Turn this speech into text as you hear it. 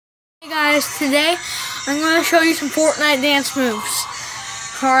Hey guys, today I'm going to show you some Fortnite dance moves.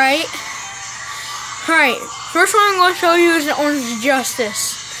 Alright, first one I'm going to show you is the Orange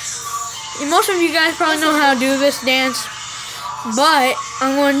Justice. And most of you guys probably know how to do this dance, but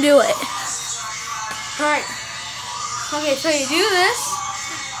I'm going to do it. Alright, okay, so you do this,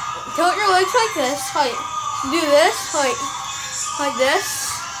 tilt your legs like this, do this, like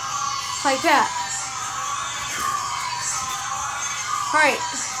this, like that. Alright.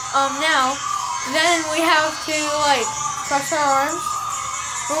 Now, then we have to, cross our arms,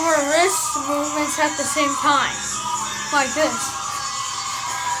 move our wrist movements at the same time, like this.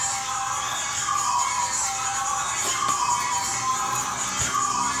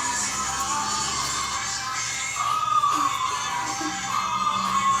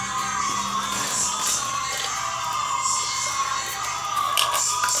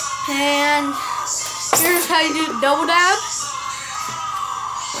 And here's how you do double dab.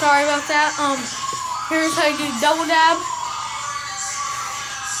 Sorry about that. Here's how you do double dab.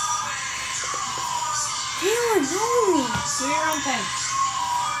 Damn, no. Do your own thing.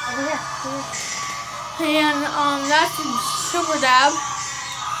 Over here. And that's super dab.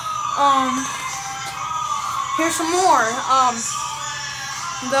 Here's some more.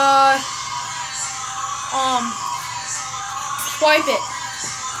 Swipe it.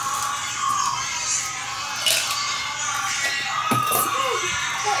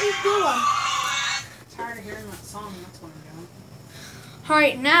 What are you doing? Tired of hearing that song, that's what I'm doing.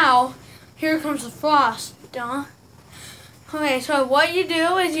 Alright, now, here comes the floss. Duh. Okay, so what you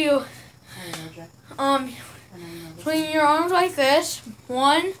do is you, swing your arms like this.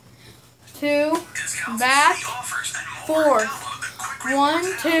 1, 2, back, 4.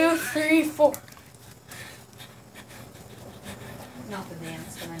 1, 2, 3, 4. Not the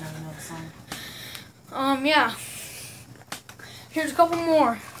dance, but I know the song. Yeah. Here's a couple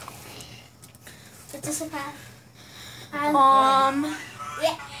more. Is this a path?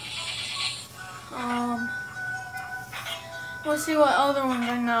 Yeah. Let's see what other ones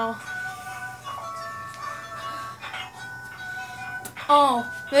I know. Oh,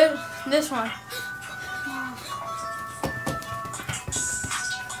 this one.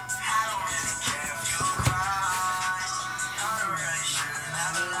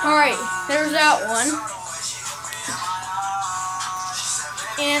 Alright, there's that one.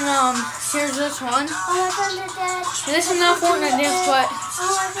 And here's this one. Oh, I found your dad. This is not Fortnite dance, but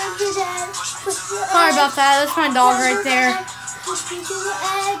Oh, I found your dad. sorry about that. That's my dog right there.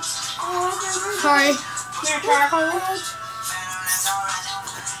 Sorry.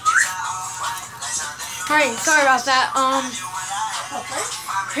 Alright, sorry about that.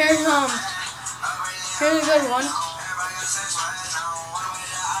 Here's a good one.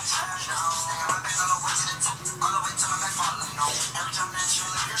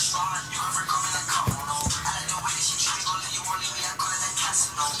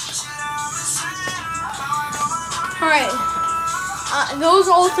 Alright, those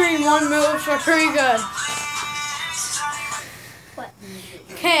all three in one moves are pretty good. What?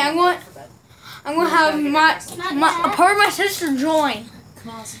 Okay, I'm going to have a part of my sister join.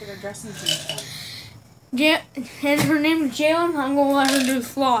 Come on, let's get our dressing change. And her name is Jalen. I'm going to let her do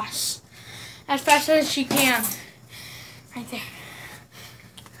floss as fast as she can. Right there.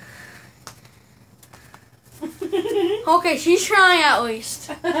 Okay, she's trying at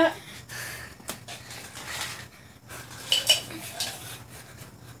least.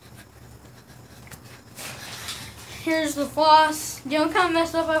 Here's the floss. Dylan kind of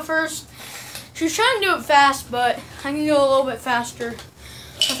messed up at first. She was trying to do it fast, but I can go a little bit faster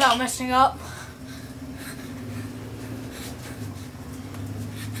without messing up.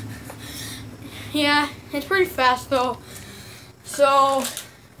 Yeah, it's pretty fast though. So,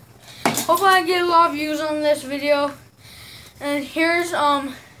 hopefully I get a lot of views on this video. And here's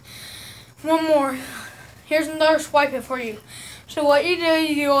one more. Here's another swipe it for you. So what you do,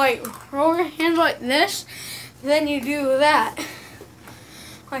 you roll your hands like this, then you do that,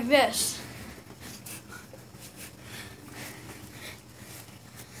 like this.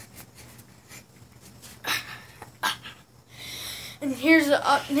 And here's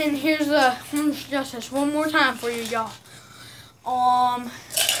the Orange Justice one more time for you, y'all.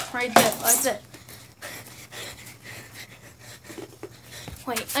 Right there, like this.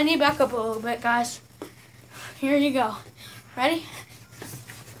 Wait, I need to back up a little bit, guys. Here you go. Ready?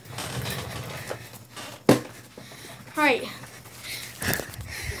 Alright.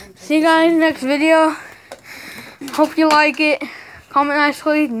 See you guys next video. Hope you like it. Comment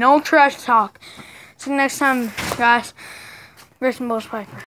nicely. No trash talk. See you next time, guys. Greyson Piper.